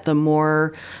 that the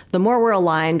more we're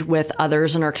aligned with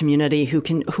others in our community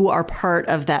who are part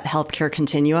of that healthcare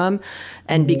continuum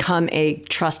and become a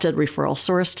trusted referral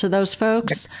source to those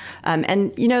folks.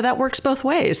 And, that works both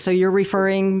ways. So you're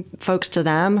referring folks to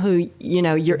them who,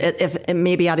 if it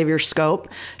may be out of your scope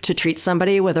to treat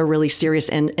somebody with a really serious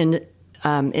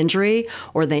injury,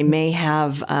 or they may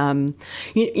have,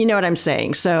 you know what I'm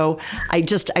saying? So I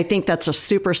think that's a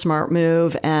super smart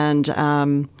move and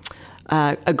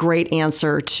a great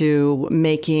answer to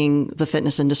making the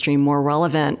fitness industry more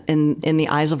relevant in the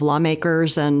eyes of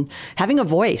lawmakers and having a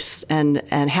voice and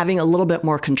having a little bit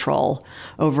more control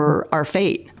over our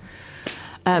fate.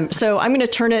 So I'm going to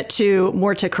turn it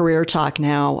more to career talk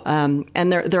now.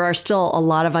 And there are still a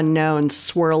lot of unknowns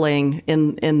swirling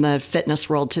in the fitness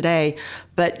world today.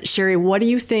 But Sherry, what do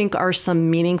you think are some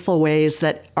meaningful ways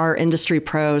that our industry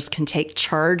pros can take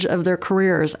charge of their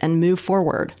careers and move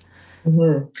forward?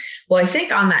 Mm-hmm. Well, I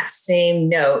think on that same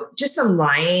note, just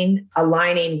aligning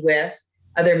with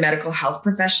other mental health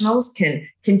professionals can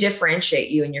differentiate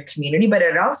you in your community, but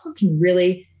it also can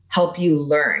really help you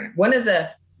learn. One of the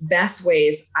best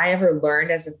ways I ever learned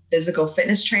as a physical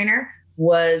fitness trainer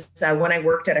was when I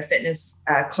worked at a fitness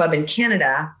club in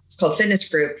Canada. It's called Fitness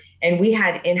Group. And we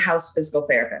had in-house physical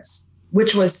therapists,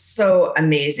 which was so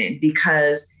amazing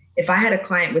because if I had a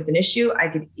client with an issue, I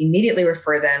could immediately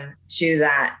refer them to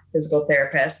that physical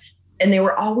therapist and they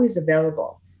were always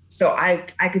available. So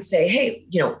I could say, hey,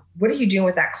 what are you doing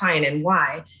with that client and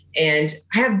why? And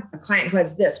I have a client who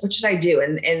has this, what should I do?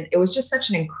 And it was just such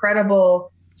an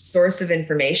incredible source of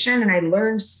information. And I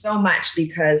learned so much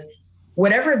because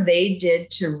whatever they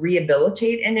did to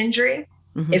rehabilitate an injury,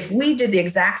 if we did the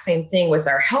exact same thing with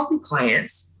our healthy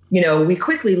clients, we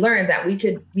quickly learned that we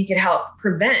could help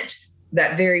prevent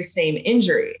that very same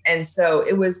injury. And so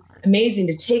it was amazing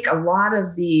to take a lot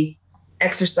of the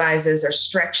exercises or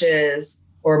stretches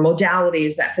or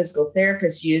modalities that physical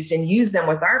therapists used and use them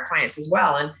with our clients as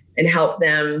well and help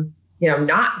them,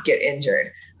 not get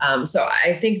injured. So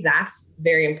I think that's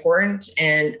very important.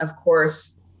 And of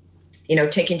course,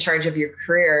 taking charge of your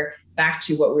career, back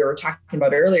to what we were talking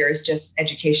about earlier, is just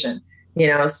education,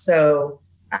 so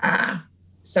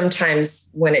sometimes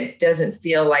when it doesn't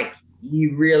feel like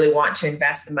you really want to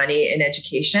invest the money in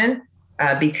education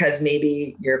because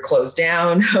maybe you're closed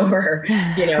down or,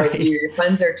 right. Your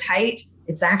funds are tight,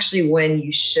 it's actually when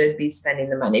you should be spending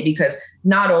the money, because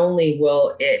not only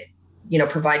will it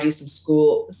provide you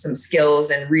some skills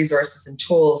and resources and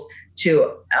tools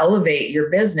to elevate your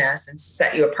business and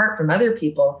set you apart from other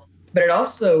people, but it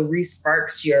also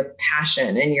re-sparks your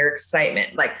passion and your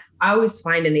excitement. Like I always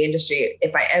find in the industry,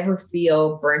 if I ever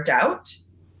feel burnt out,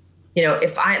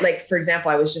 if for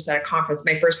example, I was just at a conference,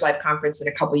 my first live conference in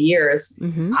a couple of years,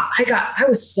 I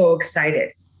was so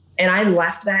excited and I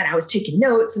left that. I was taking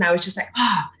notes and I was just like,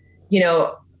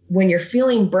 when you're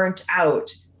feeling burnt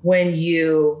out, when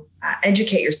you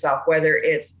educate yourself, whether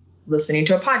it's listening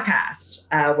to a podcast,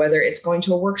 whether it's going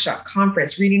to a workshop,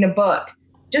 conference, reading a book,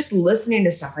 just listening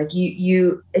to stuff like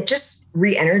it just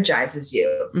re-energizes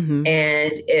you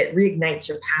and it reignites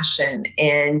your passion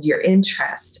and your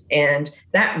interest. And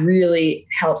that really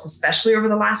helps, especially over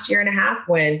the last year and a half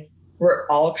when we're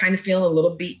all kind of feeling a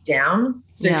little beat down.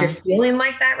 So if you're feeling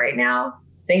like that right now,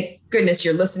 thank goodness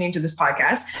you're listening to this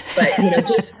podcast, but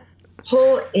just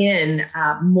pull in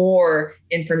more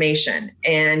information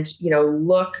and,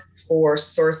 look for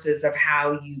sources of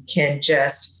how you can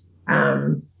just,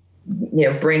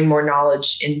 bring more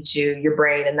knowledge into your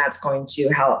brain. And that's going to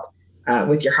help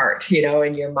with your heart,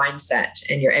 and your mindset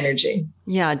and your energy.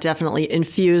 Yeah, definitely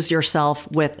infuse yourself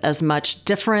with as much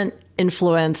different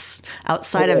influence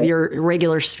outside of your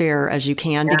regular sphere as you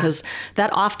can, because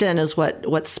that often is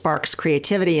what sparks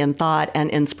creativity and thought and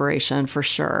inspiration for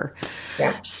sure.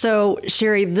 Yeah. So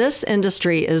Sherry, this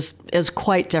industry is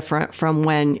quite different from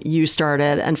when you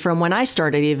started and from when I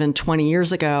started even 20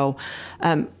 years ago.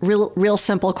 Real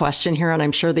simple question here, and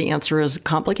I'm sure the answer is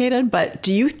complicated, but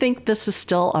do you think this is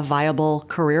still a viable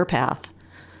career path?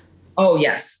 Oh,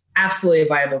 yes, absolutely a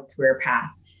viable career path.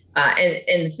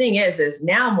 And the thing is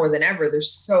now more than ever, there's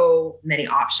so many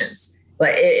options.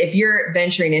 Like if you're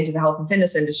venturing into the health and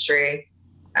fitness industry,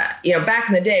 back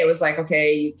in the day, it was like,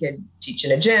 okay, you could teach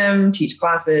in a gym, teach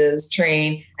classes,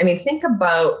 train. I mean, think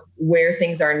about where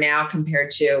things are now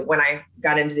compared to when I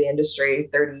got into the industry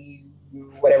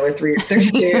 32,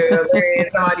 30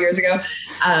 odd years ago.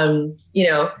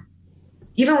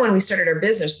 Even when we started our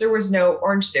business, there was no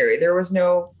Orange Theory, there was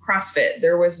no CrossFit,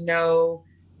 there was no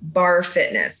bar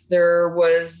fitness. There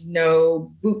was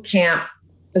no boot camp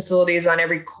facilities on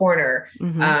every corner.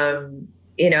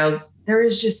 There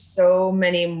is just so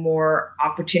many more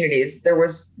opportunities. There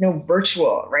was no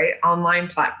virtual, right? Online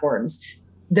platforms.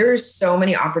 There's so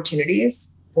many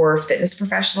opportunities for fitness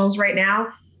professionals right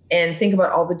now. And think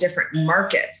about all the different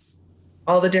markets,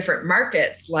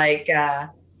 like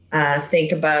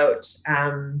think about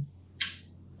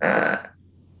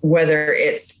whether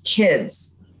it's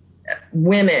kids,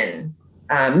 women,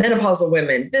 menopausal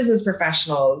women, business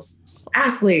professionals,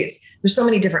 athletes. There's so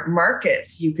many different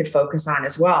markets you could focus on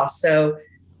as well. So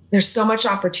there's so much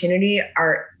opportunity.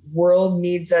 Our world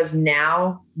needs us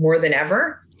now more than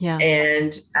ever. Yeah.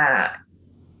 And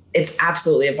it's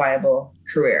absolutely a viable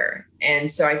career. And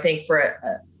so I think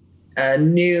for a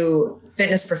new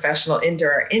fitness professional into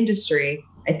our industry,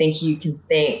 I think you can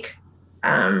think,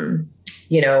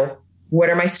 what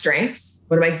are my strengths?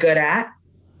 What am I good at?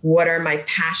 What are my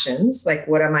passions? Like,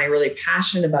 what am I really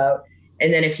passionate about?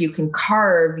 And then if you can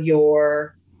carve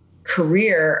your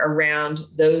career around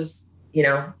those,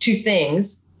 two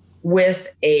things with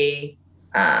a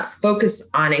focus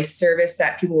on a service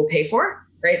that people will pay for,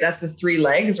 right? That's the 3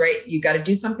 legs, right? You got to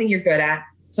do something you're good at,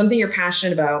 something you're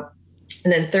passionate about,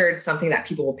 and then third, something that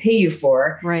people will pay you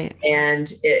for. Right.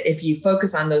 And if you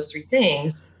focus on those 3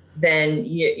 things, then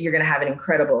you're going to have an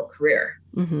incredible career.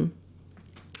 Mm-hmm.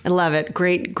 I love it.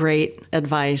 Great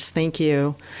advice. Thank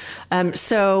you.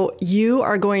 So you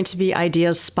are going to be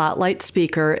Idea's Spotlight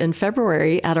speaker in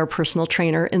February at our Personal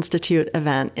Trainer Institute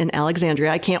event in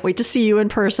Alexandria. I can't wait to see you in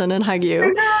person and hug you. I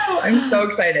know. I'm so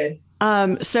excited.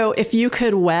 So if you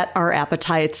could whet our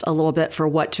appetites a little bit for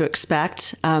what to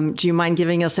expect, do you mind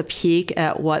giving us a peek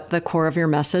at what the core of your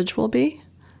message will be?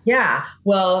 Yeah.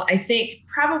 Well, I think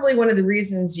probably one of the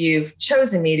reasons you've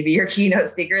chosen me to be your keynote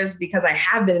speaker is because I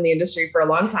have been in the industry for a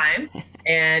long time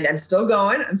and I'm still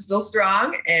going, I'm still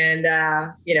strong. And,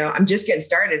 I'm just getting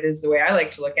started is the way I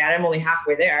like to look at it. I'm only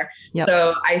halfway there. Yep.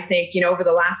 So I think, over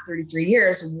the last 33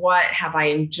 years, what have I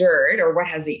endured or what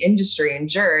has the industry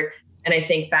endured? And I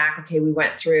think back, okay, we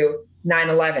went through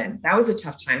 9/11. That was a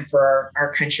tough time for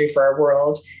our country, for our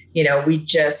world. We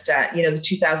just, the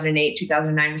 2008,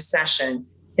 2009 recession.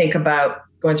 Think about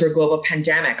going through a global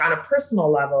pandemic. On a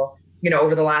personal level,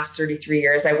 over the last 33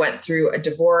 years, I went through a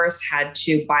divorce, had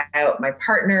to buy out my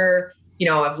partner.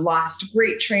 I've lost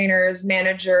great trainers,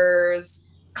 managers,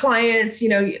 clients.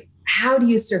 How do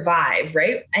you survive,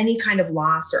 right? Any kind of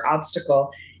loss or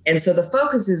obstacle. And so the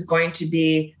focus is going to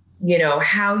be,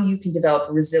 how you can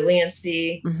develop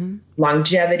resiliency,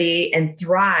 longevity, and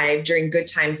thrive during good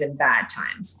times and bad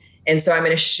times. And so I'm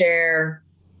going to share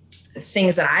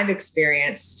things that I've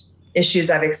experienced,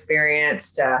 issues I've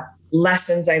experienced,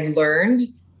 lessons I've learned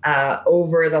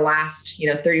over the last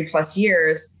 30 plus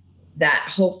years that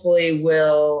hopefully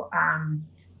will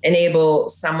enable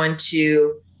someone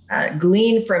to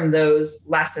glean from those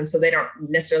lessons so they don't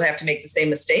necessarily have to make the same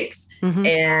mistakes,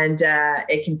 and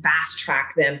it can fast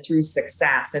track them through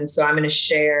success. And so I'm going to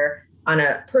share on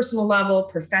a personal level,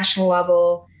 professional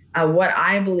level, what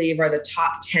I believe are the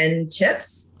top 10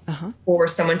 tips for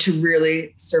someone to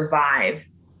really survive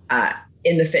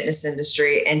in the fitness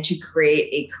industry and to create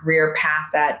a career path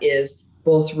that is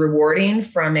both rewarding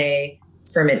from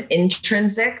an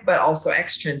intrinsic, but also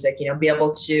extrinsic, be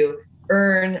able to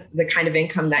earn the kind of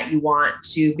income that you want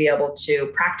to be able to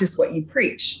practice what you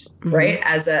preach, right?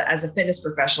 As a fitness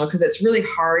professional, because it's really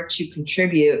hard to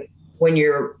contribute when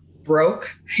you're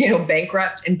broke,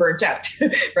 bankrupt and burnt out,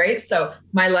 right? So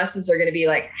my lessons are going to be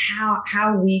like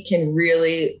how we can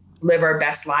really live our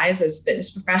best lives as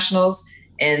fitness professionals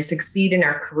and succeed in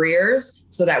our careers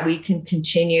so that we can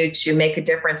continue to make a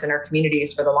difference in our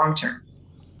communities for the long term.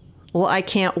 Well, I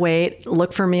can't wait.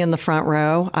 Look for me in the front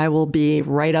row. I will be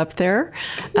right up there.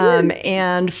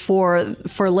 And for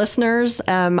listeners,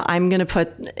 I'm going to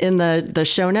put in the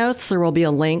show notes, there will be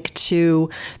a link to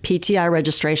PTI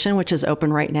registration, which is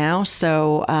open right now.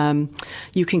 So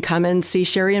you can come and see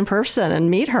Sherry in person and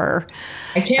meet her.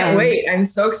 I can't wait. I'm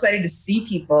so excited to see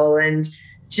people and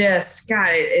just, God,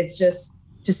 it's just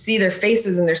to see their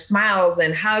faces and their smiles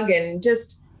and hug and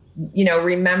just,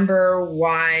 remember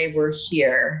why we're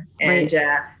here and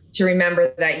to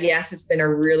remember that, yes, it's been a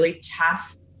really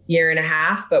tough year and a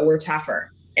half, but we're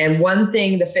tougher. And one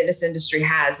thing the fitness industry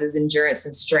has is endurance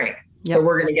and strength. Yep. So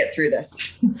we're going to get through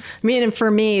this. And for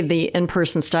me, the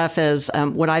in-person stuff is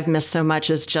what I've missed so much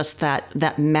is just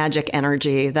that magic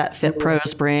energy that Fit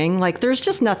Pros bring. Like there's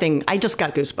just nothing. I just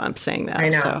got goosebumps saying that. I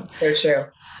know. So true.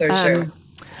 So true.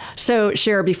 So,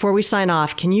 Cher, before we sign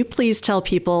off, can you please tell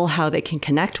people how they can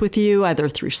connect with you, either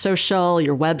through social,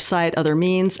 your website, other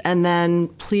means, and then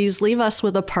please leave us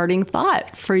with a parting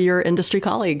thought for your industry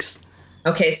colleagues.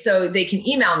 Okay, so they can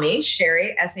email me,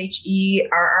 Sherry, Sherri,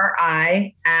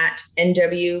 at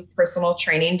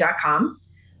nwpersonaltraining.com.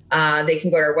 They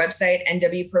can go to our website,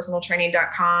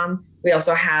 nwpersonaltraining.com. We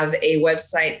also have a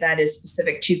website that is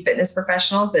specific to fitness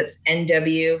professionals. It's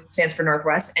NW, stands for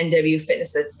Northwest,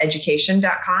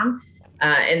 nwfitnesseducation.com.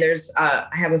 And I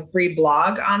have a free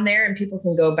blog on there, and people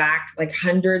can go back like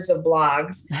hundreds of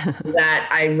blogs that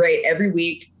I write every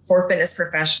week for fitness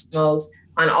professionals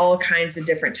on all kinds of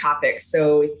different topics.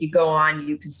 So if you go on,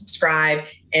 you can subscribe,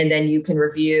 and then you can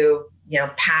review,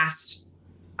 past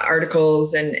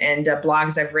articles and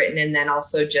blogs I've written, and then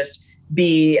also just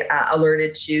be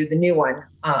alerted to the new one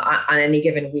on any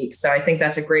given week. So I think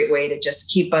that's a great way to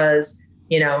just keep us,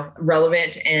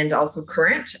 relevant and also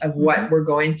current of what we're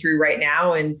going through right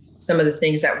now and some of the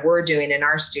things that we're doing in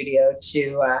our studio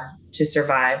to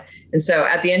survive. And so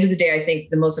at the end of the day, I think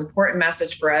the most important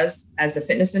message for us as a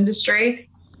fitness industry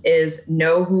is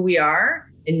know who we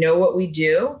are and know what we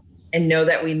do, and know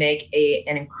that we make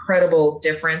an incredible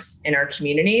difference in our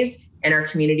communities, and our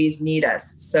communities need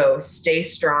us. So stay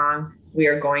strong. We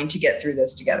are going to get through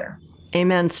this together.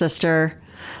 Amen, sister.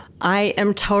 I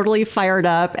am totally fired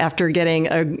up after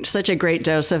getting such a great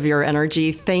dose of your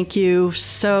energy. Thank you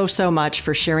so, so much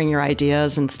for sharing your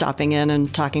ideas and stopping in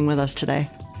and talking with us today.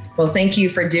 Well, thank you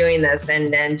for doing this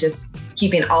and just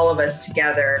keeping all of us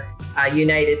together,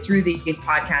 united through these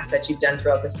podcasts that you've done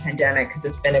throughout this pandemic, because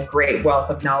it's been a great wealth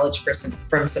of knowledge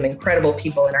from some incredible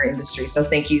people in our industry. So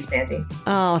thank you, Sandy.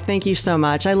 Oh, thank you so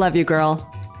much. I love you, girl.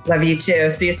 Love you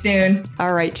too. See you soon.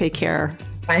 All right. Take care.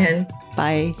 Bye, hun.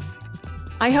 Bye.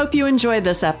 I hope you enjoyed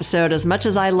this episode as much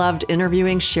as I loved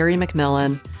interviewing Sherri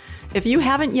McMillan. If you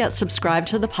haven't yet subscribed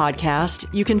to the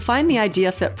podcast, you can find the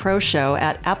Idea Fit Pro Show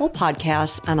at Apple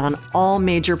Podcasts and on all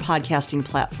major podcasting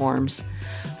platforms.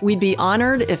 We'd be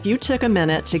honored if you took a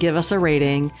minute to give us a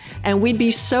rating, and we'd be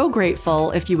so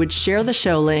grateful if you would share the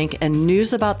show link and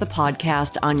news about the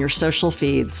podcast on your social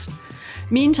feeds.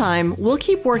 Meantime, we'll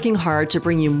keep working hard to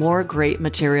bring you more great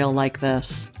material like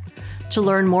this. To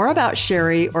learn more about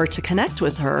Sherri or to connect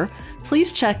with her,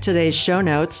 please check today's show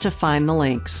notes to find the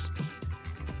links.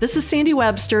 This is Sandy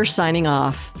Webster signing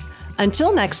off.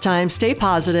 Until next time, stay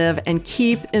positive and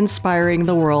keep inspiring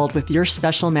the world with your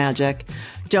special magic.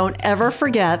 Don't ever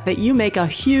forget that you make a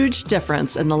huge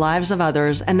difference in the lives of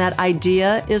others, and that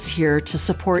Idea is here to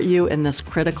support you in this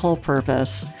critical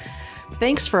purpose.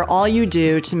 Thanks for all you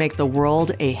do to make the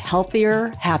world a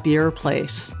healthier, happier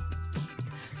place.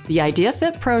 The Idea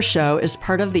Fit Pro Show is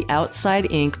part of the Outside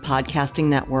Inc. podcasting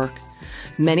network.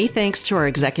 Many thanks to our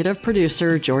executive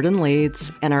producer, Jordan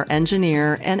Leeds, and our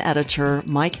engineer and editor,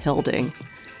 Mike Hilding.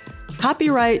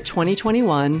 Copyright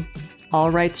 2021,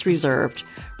 all rights reserved.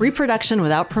 Reproduction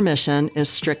without permission is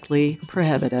strictly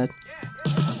prohibited.